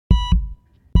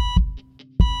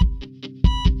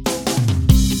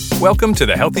Welcome to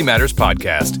the Healthy Matters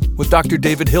Podcast with Dr.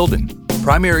 David Hilden,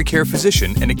 primary care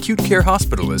physician and acute care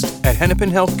hospitalist at Hennepin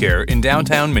Healthcare in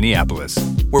downtown Minneapolis,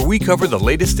 where we cover the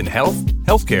latest in health,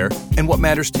 healthcare, and what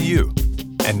matters to you.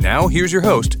 And now, here's your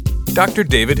host, Dr.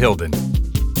 David Hilden.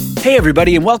 Hey,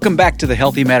 everybody, and welcome back to the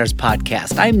Healthy Matters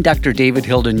Podcast. I'm Dr. David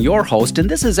Hilden, your host, and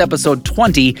this is episode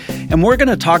 20, and we're going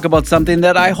to talk about something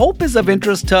that I hope is of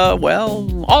interest to,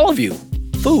 well, all of you.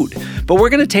 Food. But we're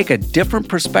going to take a different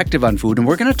perspective on food, and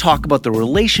we're going to talk about the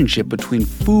relationship between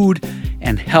food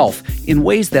and health in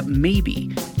ways that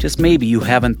maybe, just maybe, you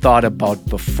haven't thought about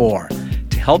before.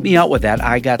 To help me out with that,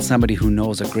 I got somebody who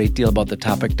knows a great deal about the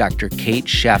topic, Dr. Kate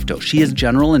Shafto. She is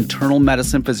general internal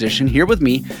medicine physician here with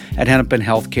me at Hennepin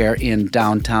Healthcare in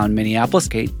downtown Minneapolis.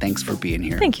 Kate, thanks for being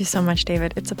here. Thank you so much,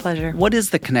 David. It's a pleasure. What is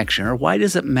the connection, or why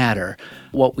does it matter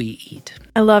what we eat?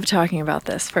 I love talking about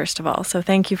this, first of all. So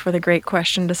thank you for the great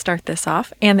question to start this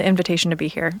off and the invitation to be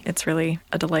here. It's really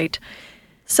a delight.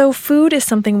 So food is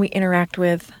something we interact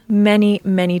with many,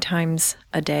 many times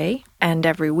a day and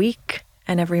every week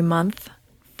and every month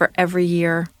for every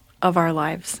year of our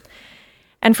lives.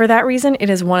 And for that reason, it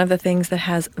is one of the things that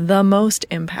has the most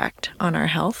impact on our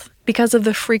health because of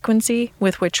the frequency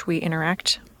with which we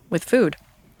interact with food.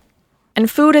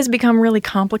 And food has become really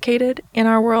complicated in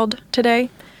our world today.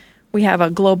 We have a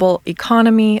global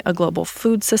economy, a global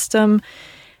food system,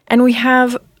 and we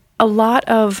have a lot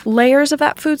of layers of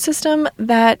that food system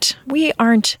that we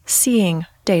aren't seeing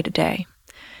day to day.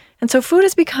 And so food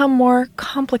has become more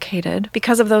complicated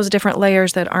because of those different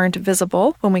layers that aren't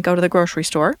visible when we go to the grocery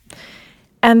store.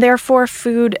 And therefore,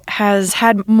 food has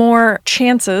had more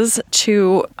chances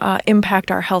to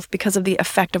impact our health because of the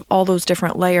effect of all those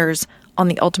different layers on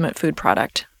the ultimate food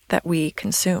product that we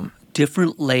consume.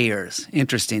 Different layers.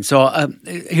 Interesting. So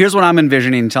here's what I'm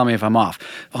envisioning. Tell me if I'm off.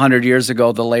 100 years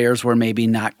ago, the layers were maybe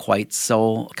not quite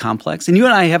so complex. And you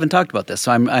and I haven't talked about this,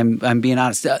 so I'm being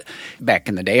honest. Back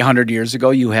in the day, 100 years ago,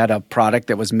 you had a product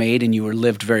that was made and you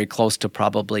lived very close to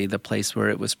probably the place where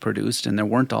it was produced, and there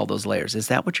weren't all those layers. Is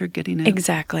that what you're getting at?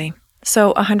 Exactly.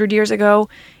 So 100 years ago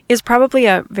is probably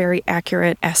a very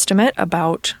accurate estimate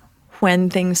about when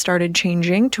things started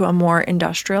changing to a more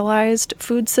industrialized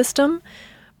food system.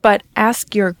 But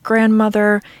ask your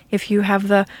grandmother, if you have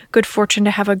the good fortune to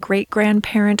have a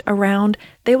great-grandparent around,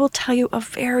 they will tell you a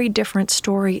very different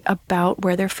story about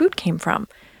where their food came from.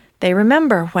 They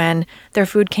remember when their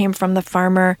food came from the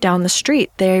farmer down the street.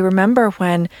 They remember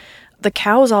when the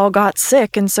cows all got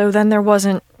sick, and so then there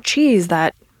wasn't cheese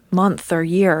that month or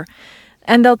year.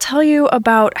 And they'll tell you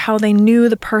about how they knew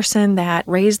the person that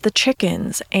raised the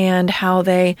chickens and how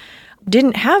they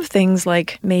didn't have things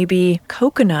like maybe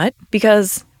coconut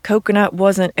because coconut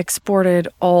wasn't exported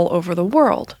all over the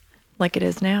world like it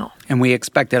is now. And we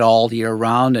expect it all year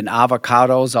round, and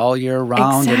avocados all year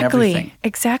round and everything.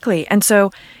 Exactly. And so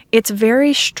it's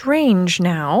very strange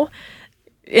now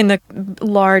in the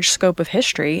large scope of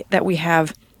history that we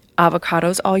have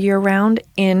avocados all year round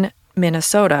in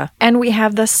Minnesota. And we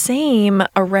have the same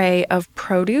array of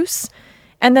produce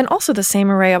and then also the same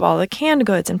array of all the canned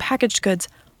goods and packaged goods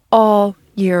all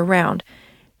year round.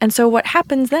 And so what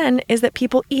happens then is that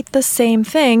people eat the same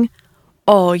thing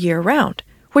all year round,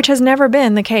 which has never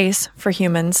been the case for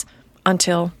humans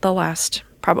until the last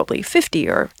probably 50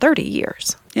 or 30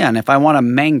 years. Yeah, and if I want a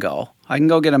mango, I can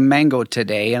go get a mango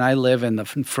today, and I live in the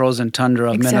frozen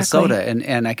tundra of Minnesota,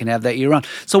 and I can have that year round.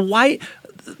 So why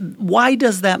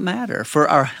does that matter for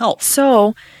our health?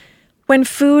 So when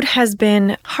food has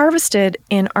been harvested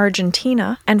in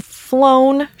Argentina and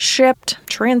flown, shipped,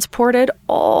 transported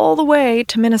all the way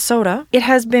to Minnesota, it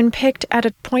has been picked at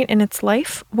a point in its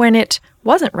life when it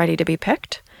wasn't ready to be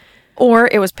picked, or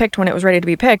it was picked when it was ready to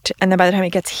be picked, and then by the time it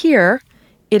gets here,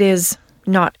 it is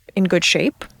not in good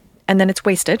shape, and then it's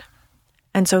wasted.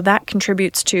 And so that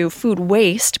contributes to food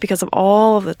waste because of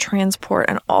all of the transport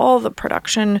and all the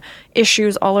production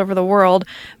issues all over the world.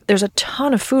 There's a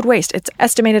ton of food waste. It's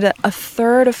estimated that a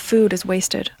third of food is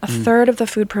wasted. A third of the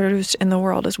food produced in the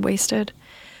world is wasted.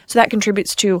 So that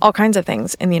contributes to all kinds of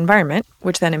things in the environment,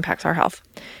 which then impacts our health.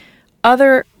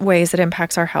 Other ways that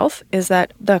impacts our health is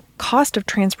that the cost of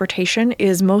transportation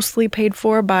is mostly paid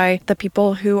for by the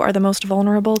people who are the most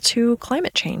vulnerable to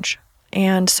climate change.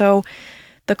 And so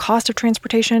the cost of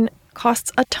transportation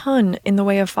costs a ton in the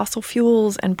way of fossil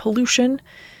fuels and pollution,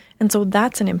 and so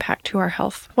that's an impact to our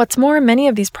health. What's more, many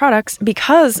of these products,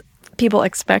 because people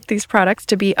expect these products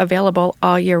to be available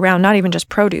all year round, not even just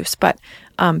produce, but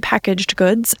packaged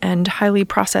goods and highly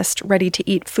processed,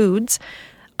 ready-to-eat foods,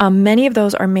 many of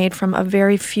those are made from a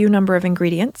very few number of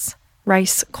ingredients: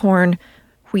 rice, corn,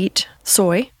 wheat,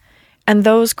 soy, and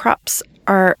those crops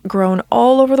are grown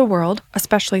all over the world,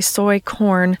 especially soy,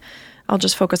 corn. I'll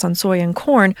just focus on soy and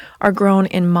corn, are grown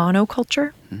in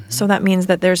monoculture. So that means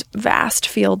that there's vast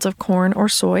fields of corn or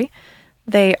soy.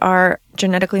 They are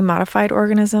genetically modified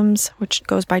organisms, which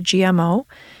goes by GMO.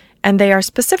 And they are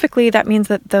specifically, that means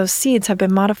that those seeds have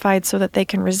been modified so that they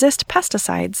can resist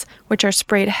pesticides, which are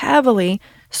sprayed heavily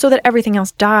so that everything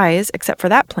else dies except for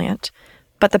that plant.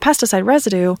 But the pesticide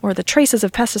residue or the traces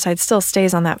of pesticides still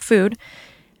stays on that food.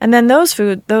 And then those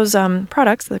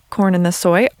products, the corn and the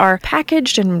soy, are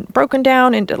packaged and broken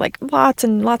down into like lots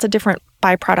and lots of different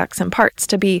byproducts and parts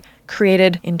to be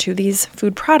created into these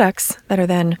food products that are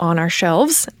then on our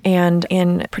shelves and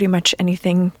in pretty much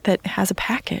anything that has a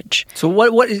package. So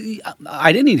what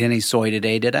I didn't eat any soy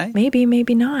today, did I? Maybe,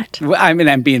 maybe not. Well, I mean,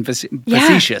 I'm being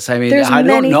facetious. I mean, there's I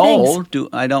don't many know. things.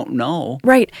 I don't know.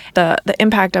 Right. The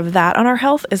impact of that on our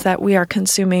health is that we are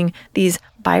consuming these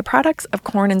byproducts of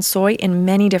corn and soy in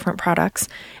many different products.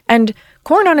 And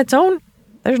corn on its own,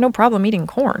 there's no problem eating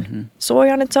corn. Soy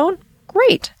on its own,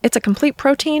 great. It's a complete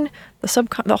protein.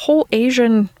 The whole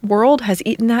Asian world has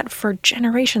eaten that for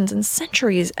generations and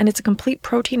centuries, and it's a complete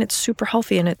protein. It's super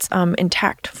healthy in its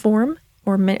intact form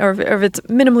or of its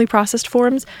minimally processed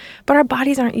forms. But our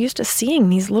bodies aren't used to seeing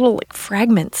these little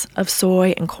fragments of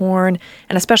soy and corn,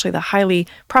 and especially the highly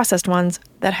processed ones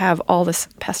that have all this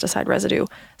pesticide residue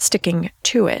sticking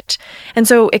to it. And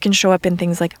so it can show up in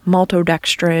things like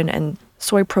maltodextrin and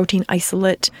soy protein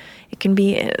isolate. It can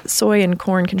be soy and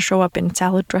corn can show up in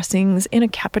salad dressings, in a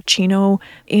cappuccino,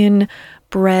 in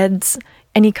breads,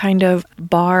 any kind of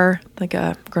bar, like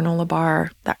a granola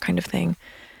bar, that kind of thing.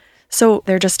 So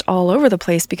they're just all over the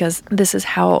place because this is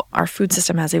how our food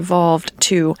system has evolved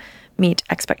to meet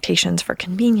expectations for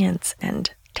convenience and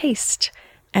taste.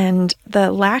 And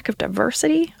the lack of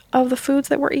diversity of the foods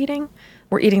that we're eating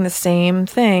the same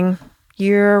thing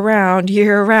year round,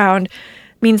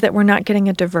 means that we're not getting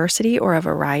a diversity or a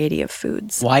variety of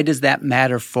foods. Why does that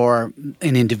matter for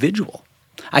an individual?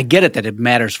 I get it that it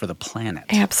matters for the planet.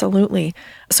 Absolutely.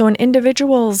 So an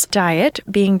individual's diet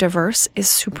being diverse is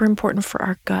super important for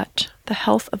our gut, the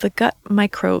health of the gut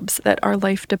microbes that our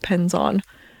life depends on.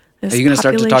 Are you going to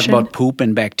start to talk about poop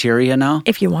and bacteria now?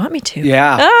 If you want me to.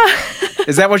 Yeah.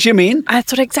 Is that what you mean?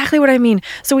 That's exactly what I mean.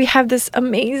 So we have this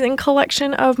amazing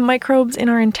collection of microbes in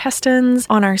our intestines,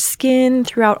 on our skin,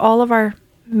 throughout all of our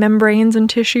membranes and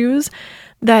tissues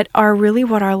that are really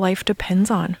what our life depends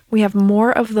on. We have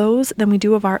more of those than we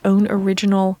do of our own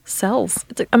original cells.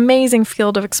 It's an amazing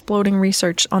field of exploding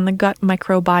research on the gut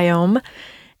microbiome.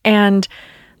 And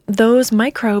those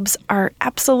microbes are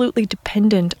absolutely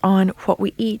dependent on what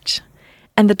we eat.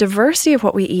 And the diversity of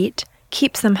what we eat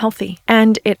keeps them healthy.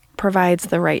 And it provides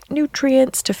the right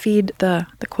nutrients to feed the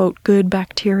quote, good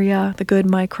bacteria, the good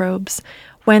microbes.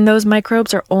 When those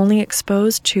microbes are only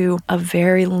exposed to a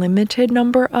very limited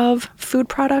number of food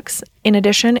products, in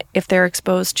addition, if they're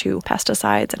exposed to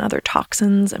pesticides and other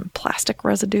toxins and plastic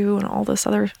residue and all this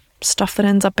other stuff that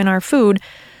ends up in our food,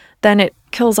 then it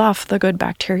kills off the good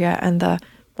bacteria and the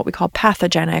what we call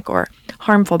pathogenic or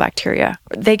harmful bacteria.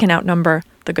 They can outnumber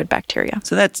the good bacteria.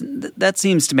 So that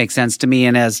seems to make sense to me.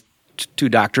 And as two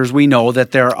doctors, we know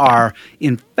that there are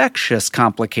infectious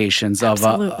complications of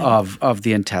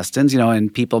the intestines,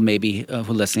 and people maybe who are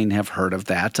listening have heard of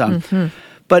that.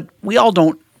 But we all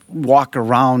don't walk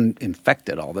around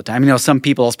infected all the time. Some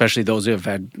people, especially those who have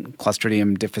had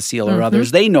Clostridium difficile or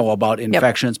others, they know about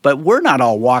infections, but we're not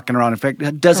all walking around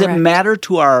infected. Does it matter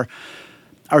to our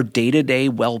day-to-day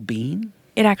well-being?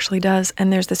 It actually does.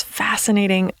 And there's this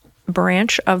fascinating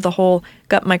branch of the whole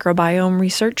gut microbiome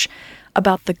research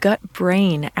about the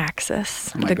gut-brain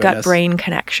axis, the gut-brain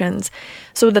connections,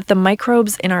 so that the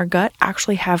microbes in our gut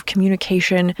actually have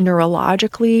communication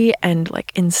neurologically and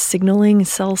like in signaling,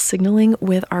 cell signaling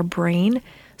with our brain.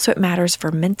 So it matters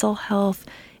for mental health.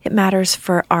 It matters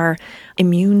for our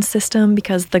immune system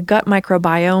because the gut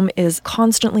microbiome is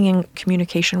constantly in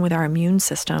communication with our immune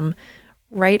system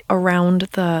right around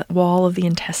the wall of the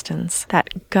intestines,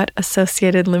 that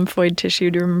gut-associated lymphoid tissue.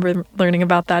 Do you remember learning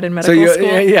about that in medical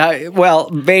school? Yeah, well,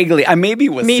 vaguely. I maybe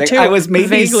was Me sick. too. I was maybe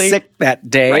Vaguely. sick that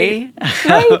day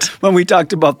Right. when we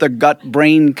talked about the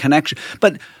gut-brain connection.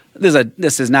 But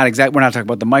this is not exact. We're not talking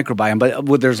about the microbiome,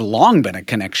 but there's long been a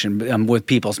connection with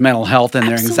people's mental health and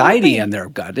their anxiety and their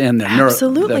gut and their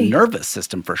nervous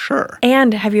system for sure.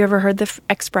 And have you ever heard the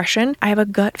expression, I have a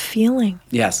gut feeling?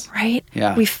 Yes. Right?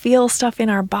 Yeah. We feel stuff in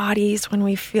our bodies when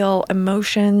we feel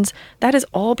emotions. That is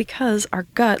all because our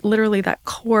gut, literally that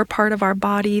core part of our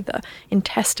body, the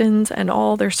intestines and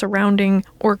all their surrounding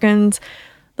organs,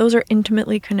 those are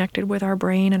intimately connected with our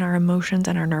brain and our emotions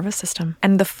and our nervous system.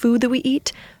 And the food that we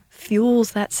eat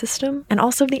fuels that system, and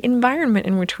also the environment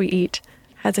in which we eat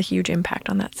has a huge impact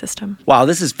on that system. Wow,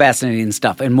 this is fascinating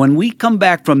stuff. And when we come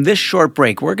back from this short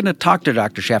break, we're going to talk to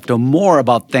Dr. Shafto more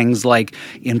about things like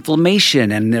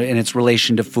inflammation and its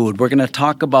relation to food. We're going to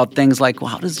talk about things like,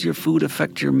 well, how does your food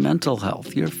affect your mental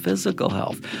health, your physical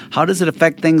health? How does it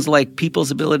affect things like people's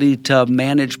ability to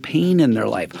manage pain in their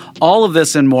life? All of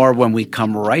this and more when we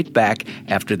come right back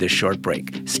after this short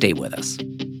break. Stay with us.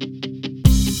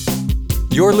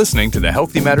 You're listening to the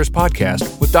Healthy Matters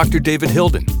Podcast with Dr. David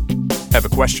Hilden. Have a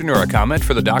question or a comment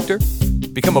for the doctor?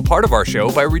 Become a part of our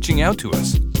show by reaching out to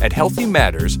us at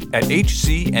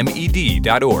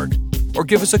healthymatters@hcmed.org or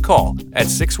give us a call at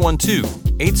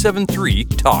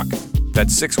 612-873-TALK.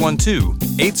 That's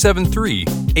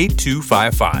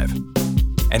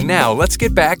 612-873-8255. And now let's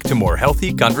get back to more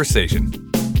healthy conversation.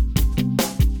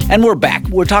 And we're back.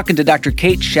 We're talking to Dr.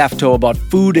 Kate Shafto about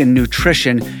food and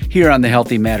nutrition here on the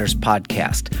Healthy Matters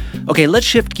podcast. Okay, let's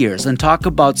shift gears and talk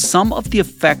about some of the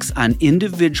effects on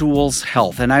individuals'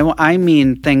 health. And I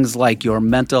mean things like your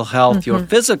mental health, your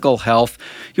physical health,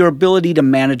 your ability to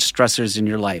manage stressors in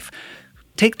your life.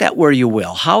 Take that where you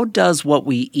will. How does what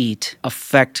we eat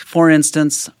affect, for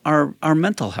instance, our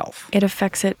mental health? It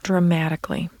affects it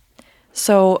dramatically.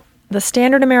 So the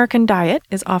standard American diet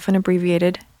is often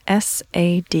abbreviated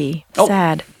SAD. Oh,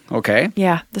 SAD. Okay.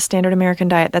 Yeah, the standard American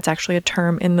diet. That's actually a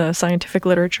term in the scientific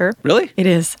literature. Really? It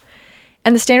is.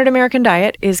 And the standard American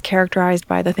diet is characterized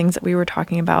by the things that we were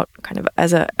talking about kind of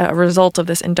as a result of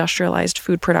this industrialized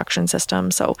food production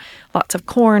system. So lots of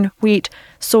corn, wheat,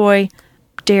 soy,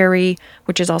 dairy,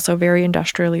 which is also very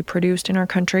industrially produced in our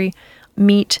country,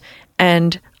 meat,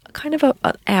 and kind of an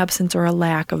absence or a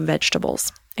lack of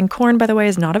vegetables. And corn, by the way,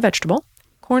 is not a vegetable.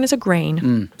 Corn is a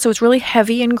grain. So it's really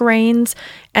heavy in grains,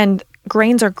 and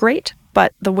grains are great,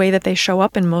 but the way that they show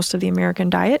up in most of the American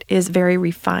diet is very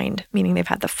refined, meaning they've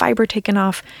had the fiber taken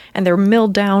off and they're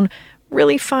milled down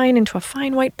really fine into a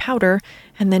fine white powder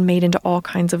and then made into all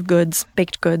kinds of goods,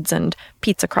 baked goods and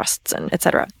pizza crusts and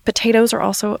etc. Potatoes are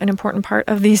also an important part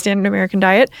of the standard American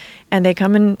diet, and they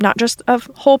come in not just a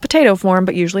whole potato form,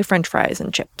 but usually French fries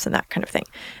and chips and that kind of thing.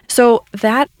 So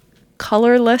that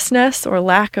colorlessness or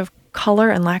lack of color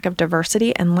and lack of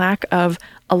diversity and lack of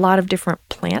a lot of different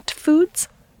plant foods.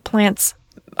 Plants,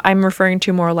 I'm referring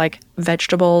to more like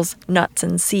vegetables, nuts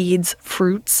and seeds,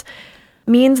 fruits,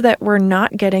 means that we're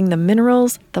not getting the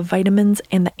minerals, the vitamins,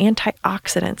 and the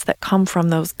antioxidants that come from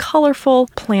those colorful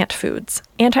plant foods.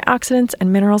 Antioxidants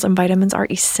and minerals and vitamins are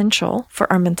essential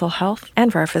for our mental health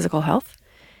and for our physical health.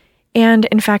 And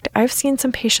in fact, I've seen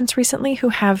some patients recently who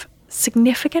have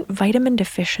significant vitamin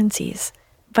deficiencies,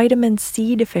 vitamin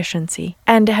C deficiency,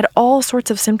 and had all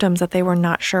sorts of symptoms that they were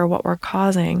not sure what were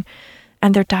causing.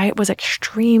 And their diet was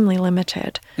extremely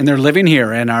limited. And they're living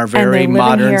here in our very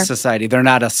modern society. They're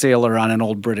not a sailor on an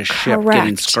old British ship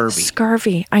getting scurvy.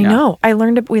 Scurvy. I know.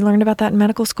 We learned about that in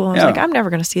medical school. I was like, I'm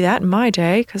never going to see that in my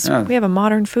day because we have a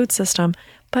modern food system.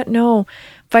 But no,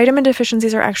 vitamin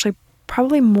deficiencies are actually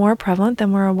probably more prevalent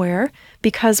than we're aware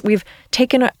because we've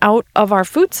taken out of our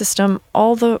food system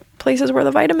all the places where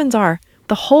the vitamins are.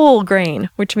 The whole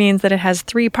grain, which means that it has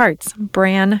 3 parts,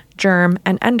 bran, germ,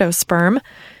 and endosperm.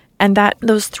 And that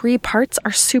those 3 parts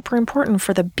are super important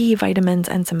for the B vitamins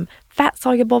and some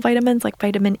fat-soluble vitamins like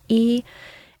vitamin E.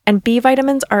 And B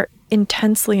vitamins are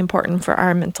intensely important for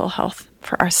our mental health,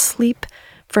 for our sleep,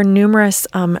 for numerous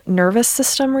nervous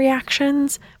system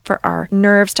reactions, for our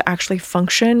nerves to actually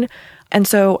function. And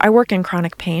so I work in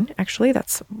chronic pain, actually.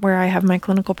 That's where I have my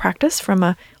clinical practice from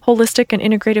a holistic and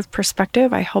integrative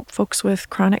perspective. I help folks with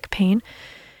chronic pain.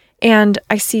 And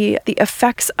I see the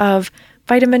effects of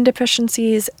vitamin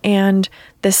deficiencies and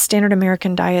the standard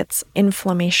American diet's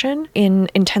inflammation in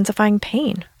intensifying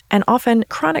pain. And often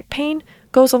chronic pain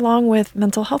goes along with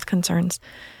mental health concerns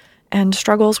and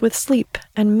struggles with sleep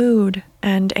and mood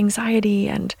and anxiety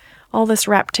and all this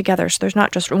wrapped together. So there's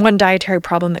not just one dietary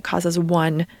problem that causes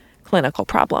one clinical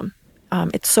problem.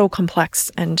 It's so complex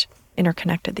and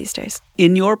interconnected these days.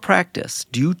 In your practice,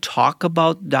 do you talk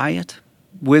about diet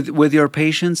with your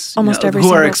patients almost every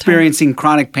who are experiencing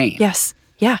chronic pain? Yes.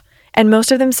 Yeah. And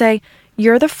most of them say,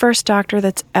 you're the first doctor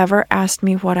that's ever asked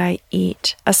me what I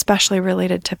eat, especially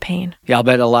related to pain. Yeah, I'll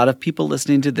bet a lot of people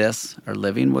listening to this are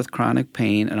living with chronic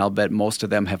pain, and I'll bet most of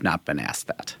them have not been asked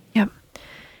that. Yep.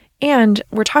 And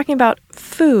we're talking about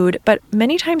food, but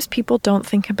many times people don't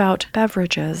think about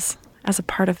beverages as a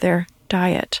part of their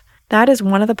diet. That is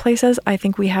one of the places I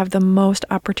think we have the most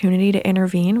opportunity to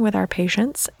intervene with our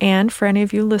patients. And for any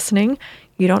of you listening,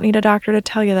 you don't need a doctor to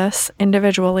tell you this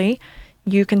individually.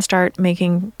 You can start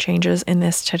making changes in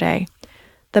this today.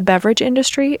 The beverage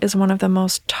industry is one of the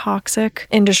most toxic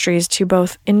industries to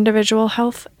both individual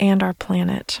health and our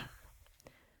planet.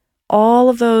 All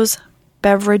of those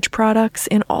beverage products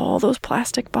in all those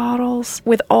plastic bottles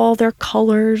with all their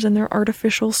colors and their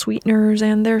artificial sweeteners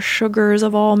and their sugars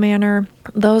of all manner,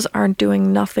 those are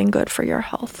doing nothing good for your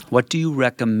health. What do you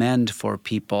recommend for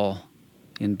people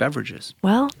in beverages?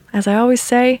 Well, as I always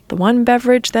say, the one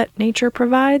beverage that nature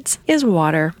provides is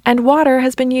water. And water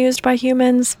has been used by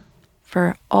humans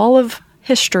for all of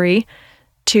history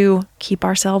to keep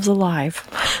ourselves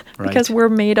alive because we're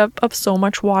made up of so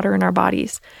much water in our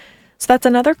bodies. So that's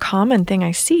another common thing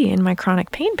I see in my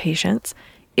chronic pain patients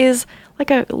is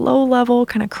like a low-level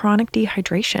kind of chronic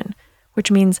dehydration, which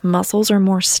means muscles are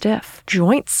more stiff.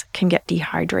 Joints can get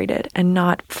dehydrated and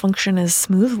not function as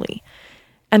smoothly.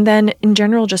 And then in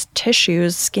general, just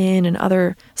tissues, skin and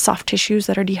other soft tissues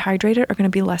that are dehydrated are going to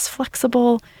be less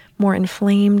flexible, more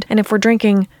inflamed. And if we're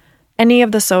drinking any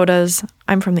of the sodas,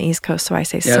 I'm from the East Coast, so I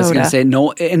say soda. I was going to say,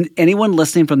 no, and anyone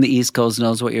listening from the East Coast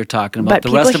knows what you're talking about. But the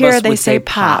people rest here, of us they would say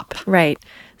pop. Right.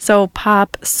 So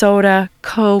pop, soda,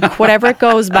 Coke, whatever it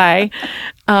goes by.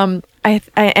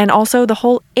 And also the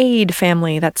whole AID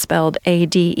family, that's spelled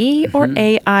A-D-E or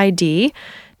A-I-D.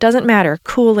 Doesn't matter.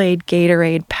 Kool-Aid,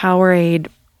 Gatorade, Powerade,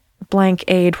 blank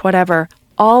aid, whatever.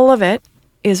 All of it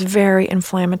is very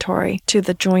inflammatory to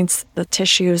the joints, the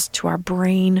tissues, to our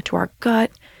brain, to our gut.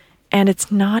 And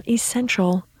it's not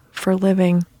essential for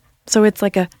living. So it's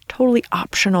like a totally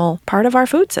optional part of our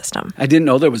food system. I didn't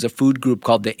know there was a food group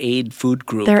called the AID food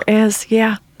group. There is,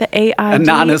 yeah. The AID. A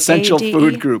non-essential ADE.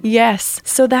 food group. Yes.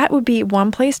 So that would be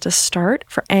one place to start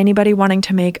for anybody wanting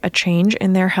to make a change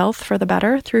in their health for the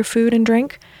better through food and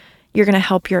drink. You're going to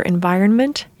help your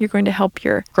environment. You're going to help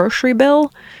your grocery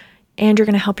bill. And you're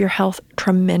going to help your health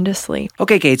tremendously.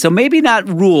 Okay, Kate, so maybe not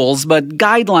rules, but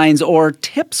guidelines or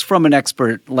tips from an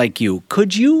expert like you.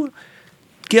 Could you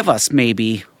give us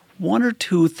maybe one or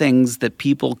two things that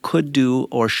people could do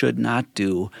or should not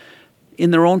do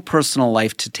in their own personal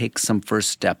life to take some first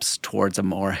steps towards a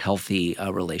more healthy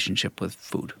relationship with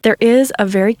food? There is a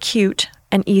very cute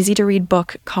and easy-to-read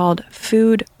book called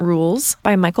Food Rules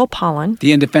by Michael Pollan.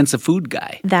 The In Defense of Food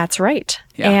guy. That's right.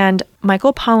 Yeah. And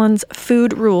Michael Pollan's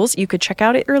Food Rules, you could check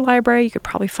out at your library. You could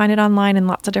probably find it online in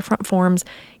lots of different forms.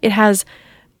 It has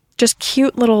just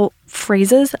cute little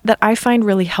phrases that I find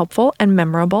really helpful and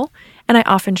memorable, and I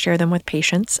often share them with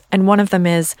patients. And one of them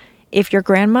is, if your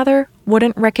grandmother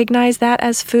wouldn't recognize that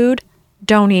as food,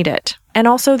 don't eat it. And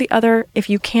also the other, if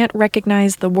you can't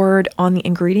recognize the word on the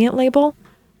ingredient label,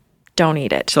 don't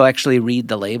eat it. So actually read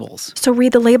the labels. So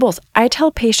read the labels. I tell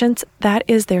patients that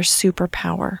is their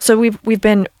superpower. So we've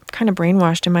been kind of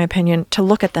brainwashed, in my opinion, to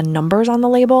look at the numbers on the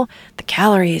label, the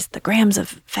calories, the grams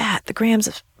of fat, the grams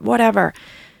of whatever.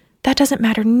 That doesn't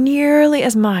matter nearly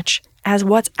as much as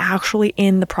what's actually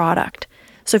in the product.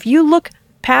 So if you look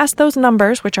past those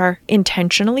numbers, which are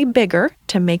intentionally bigger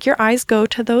to make your eyes go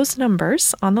to those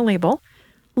numbers on the label,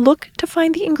 look to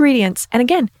find the ingredients. And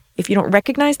again, if you don't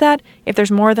recognize that, if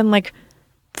there's more than like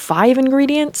 5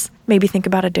 ingredients, maybe think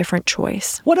about a different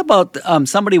choice. What about,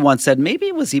 somebody once said, maybe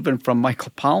it was even from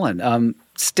Michael Pollan,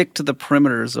 stick to the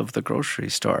perimeters of the grocery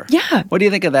store. Yeah. What do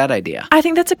you think of that idea? I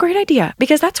think that's a great idea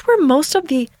because that's where most of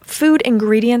the food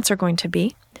ingredients are going to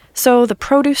be. So the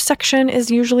produce section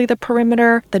is usually the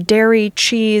perimeter, the dairy,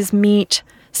 cheese, meat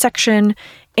section,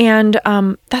 and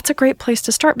that's a great place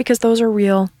to start because those are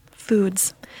real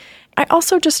foods. I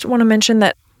also just want to mention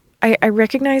that I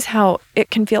recognize how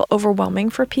it can feel overwhelming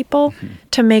for people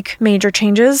to make major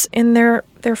changes in their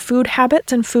food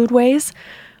habits and food ways.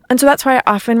 And so that's why I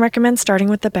often recommend starting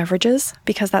with the beverages,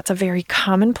 because that's a very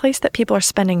common place that people are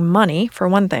spending money, for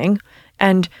one thing,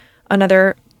 and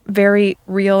another very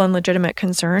real and legitimate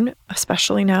concern,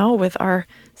 especially now with our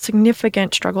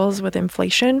significant struggles with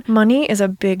inflation. Money is a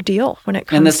big deal when it comes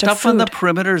to food. And the stuff on the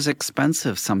perimeter is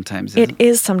expensive sometimes, isn't it? It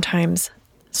is sometimes.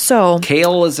 So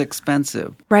kale is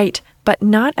expensive. Right, but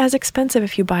not as expensive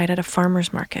if you buy it at a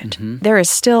farmer's market. There is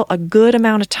still a good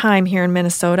amount of time here in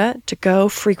Minnesota to go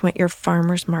frequent your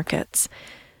farmer's markets.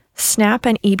 SNAP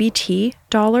and EBT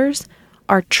dollars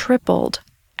are tripled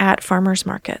at farmers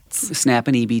markets. SNAP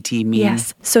and EBT mean?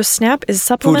 Yes. So SNAP is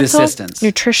Supplemental Food Assistance.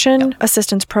 Nutrition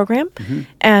Assistance Program,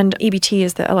 and EBT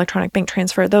is the electronic bank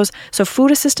transfer. So food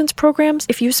assistance programs,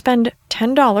 if you spend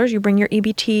 $10, you bring your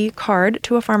EBT card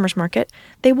to a farmer's market,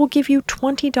 they will give you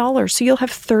 $20. So you'll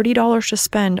have $30 to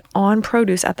spend on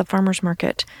produce at the farmer's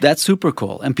market. That's super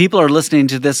cool. And people are listening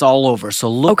to this all over.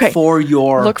 So look for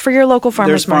your local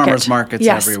farmer's market. There's farmer's markets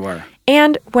everywhere.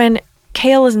 And when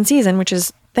kale is in season, which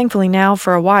is thankfully now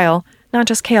for a while, not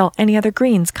just kale, any other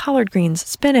greens, collard greens,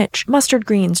 spinach, mustard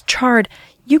greens, chard.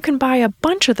 You can buy a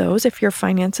bunch of those if your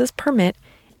finances permit,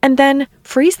 and then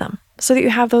freeze them so that you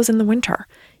have those in the winter.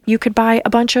 You could buy a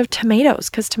bunch of tomatoes,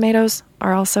 because tomatoes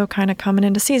are also kind of coming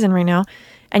into season right now,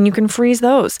 and you can freeze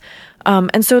those.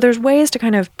 And so there's ways to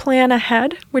kind of plan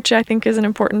ahead, which I think is an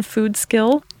important food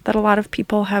skill that a lot of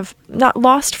people have not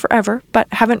lost forever,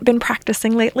 but haven't been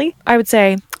practicing lately. I would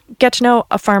say get to know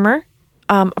a farmer,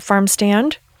 a farm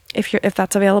stand, if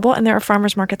that's available. And there are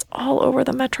farmers markets all over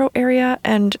the metro area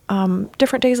and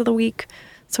different days of the week,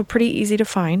 so pretty easy to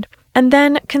find. And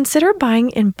then consider buying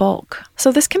in bulk.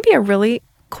 So this can be a really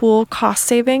cool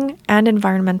cost-saving and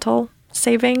environmental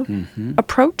saving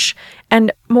approach.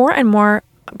 And more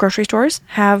grocery stores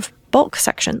have bulk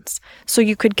sections. So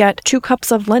you could get 2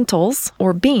 cups of lentils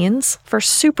or beans for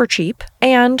super cheap,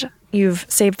 and you've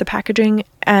saved the packaging.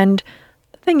 And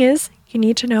the thing is, you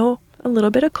need to know a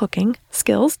little bit of cooking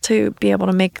skills to be able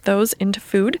to make those into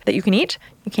food that you can eat.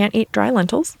 You can't eat dry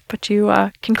lentils, but you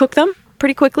can cook them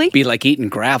pretty quickly. Be like eating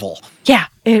gravel. Yeah,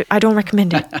 I don't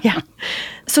recommend it. Yeah.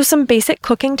 So some basic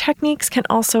cooking techniques can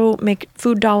also make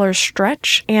food dollars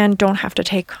stretch and don't have to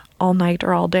take all night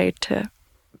or all day to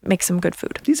make some good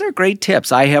food. These are great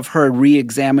tips. I have heard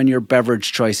re-examine your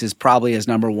beverage choices probably as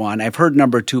number 1. I've heard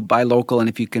number 2, buy local, and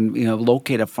if you can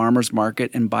locate a farmer's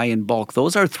market and buy in bulk.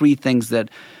 Those are 3 things that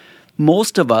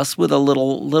most of us with a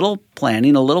little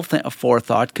planning, a little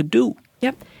forethought could do.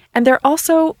 Yep. And they're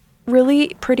also really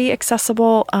pretty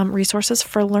accessible resources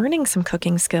for learning some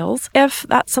cooking skills if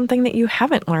that's something that you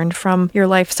haven't learned from your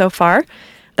life so far.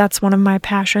 That's one of my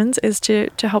passions, is to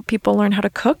help people learn how to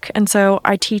cook. And so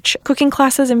I teach cooking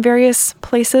classes in various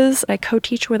places. I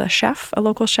co-teach with a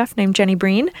local chef named Jenny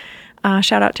Breen.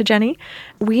 Shout out to Jenny.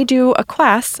 We do a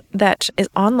class that is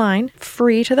online,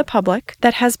 free to the public,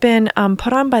 that has been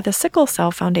put on by the Sickle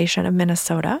Cell Foundation of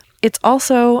Minnesota. It's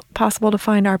also possible to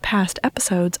find our past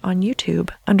episodes on YouTube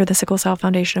under the Sickle Cell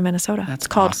Foundation of Minnesota. That's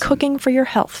called awesome. Cooking for Your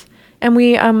Health. And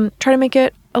we try to make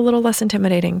it a little less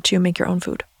intimidating to make your own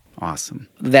food. Awesome.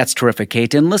 That's terrific,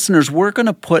 Kate. And listeners, we're going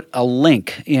to put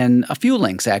a few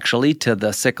links actually, to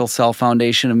the Sickle Cell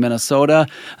Foundation of Minnesota,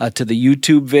 to the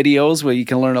YouTube videos where you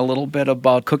can learn a little bit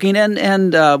about cooking.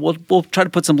 And we'll try to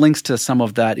put some links to some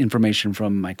of that information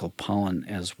from Michael Pollan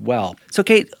as well. So,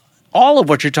 Kate, all of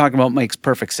what you're talking about makes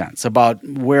perfect sense about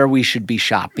where we should be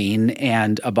shopping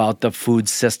and about the food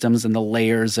systems and the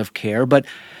layers of care. But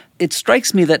it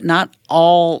strikes me that not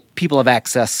all people have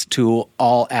access to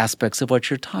all aspects of what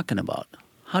you're talking about.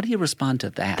 How do you respond to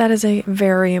that? That is a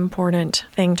very important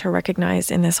thing to recognize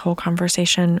in this whole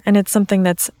conversation. And it's something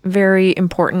that's very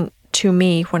important to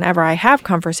me whenever I have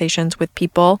conversations with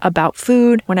people about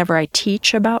food, whenever I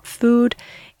teach about food,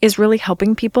 is really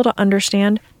helping people to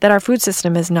understand that our food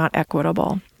system is not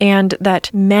equitable and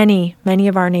that many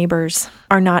of our neighbors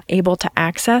are not able to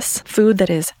access food that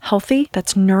is healthy,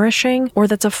 that's nourishing, or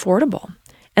that's affordable.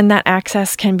 And that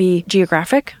access can be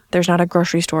geographic. There's not a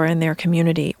grocery store in their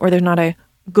community, or there's not a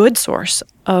good source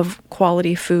of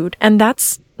quality food. And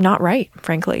that's not right,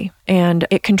 frankly. And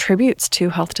it contributes to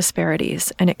health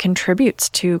disparities, and it contributes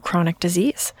to chronic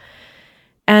disease.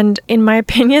 And in my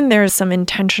opinion, there's some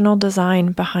intentional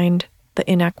design behind the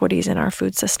inequities in our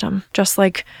food system. Just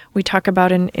like we talk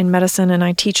about in medicine, and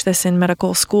I teach this in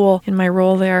medical school in my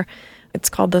role there, it's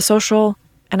called the social,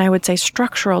 and I would say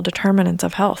structural determinants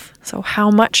of health. So how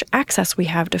much access we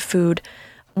have to food,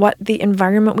 what the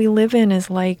environment we live in is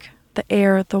like, the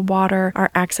air, the water, our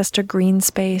access to green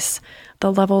space,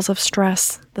 the levels of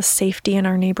stress, the safety in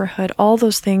our neighborhood, all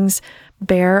those things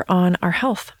bear on our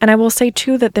health. And I will say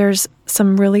too that there's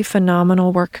some really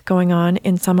phenomenal work going on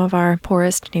in some of our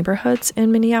poorest neighborhoods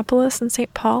in Minneapolis and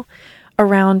St. Paul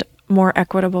around more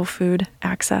equitable food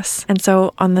access. And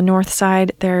so on the north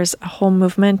side, there's a whole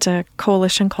movement, a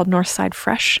coalition called Northside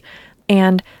Fresh,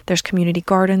 and there's community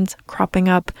gardens cropping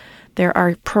up. There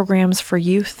are programs for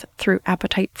youth through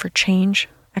Appetite for Change,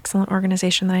 excellent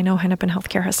organization that I know Hennepin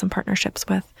Healthcare has some partnerships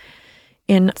with.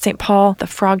 In St. Paul, the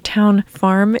Frogtown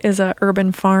Farm is an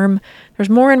urban farm. There's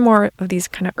more and more of these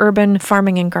kind of urban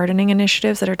farming and gardening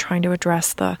initiatives that are trying to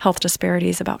address the health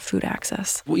disparities about food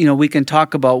access. You know, we can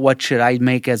talk about what should I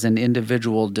make as an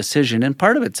individual decision, and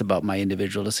part of it's about my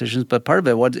individual decisions, but part of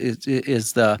it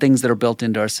is the things that are built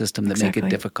into our system that make it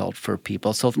difficult for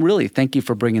people. So really, thank you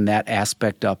for bringing that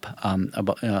aspect up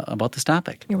about this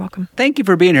topic. You're welcome. Thank you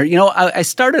for being here. You know, I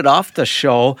started off the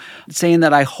show saying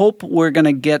that I hope we're going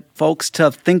to get folks to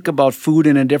think about food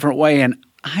in a different way, and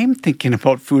I'm thinking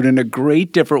about food in a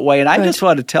great different way. And I just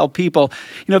want to tell people,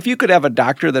 if you could have a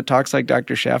doctor that talks like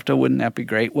Dr. Shafto, wouldn't that be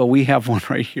great? Well, we have one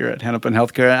right here at Hennepin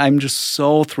Healthcare. I'm just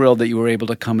so thrilled that you were able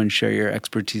to come and share your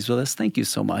expertise with us. Thank you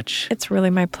so much. It's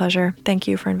really my pleasure. Thank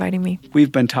you for inviting me.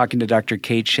 We've been talking to Dr.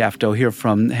 Kate Shafto here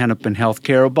from Hennepin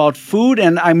Healthcare about food,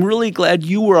 and I'm really glad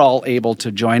you were all able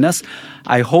to join us.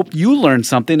 I hope you learned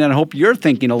something, and I hope you're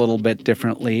thinking a little bit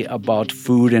differently about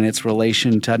food and its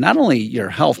relation to not only your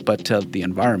health, but to the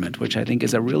environment, which I think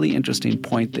is a really interesting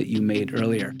point that you made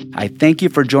earlier. I thank you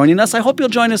for joining us. I hope you'll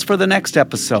join us for the next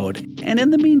episode. And in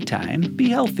the meantime, be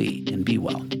healthy and be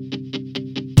well.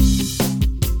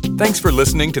 Thanks for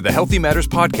listening to the Healthy Matters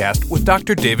Podcast with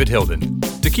Dr. David Hilden.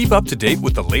 To keep up to date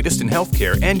with the latest in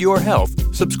healthcare and your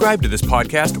health, subscribe to this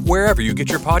podcast wherever you get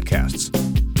your podcasts.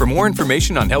 For more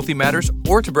information on Healthy Matters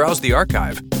or to browse the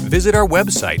archive, visit our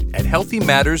website at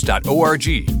healthymatters.org.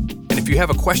 And if you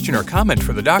have a question or comment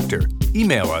for the doctor,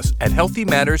 email us at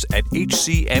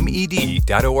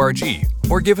healthymatters@hcmed.org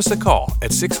or give us a call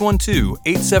at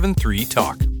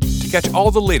 612-873-TALK. To catch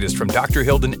all the latest from Dr.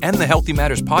 Hilden and the Healthy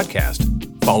Matters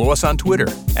podcast, follow us on Twitter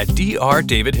at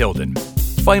drdavidhilden.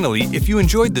 Finally, if you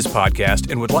enjoyed this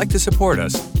podcast and would like to support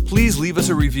us, please leave us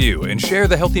a review and share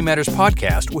the Healthy Matters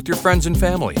podcast with your friends and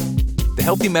family. The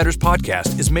Healthy Matters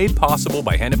podcast is made possible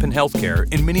by Hennepin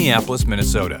Healthcare in Minneapolis,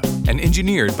 Minnesota, and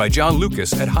engineered by John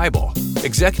Lucas at Highball.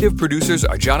 Executive producers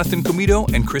are Jonathan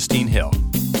Comito and Christine Hill.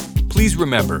 Please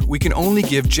remember, we can only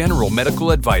give general medical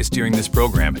advice during this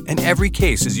program, and every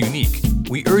case is unique.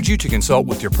 We urge you to consult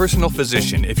with your personal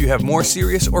physician if you have more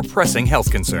serious or pressing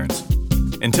health concerns.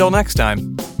 Until next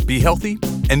time, be healthy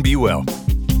and be well.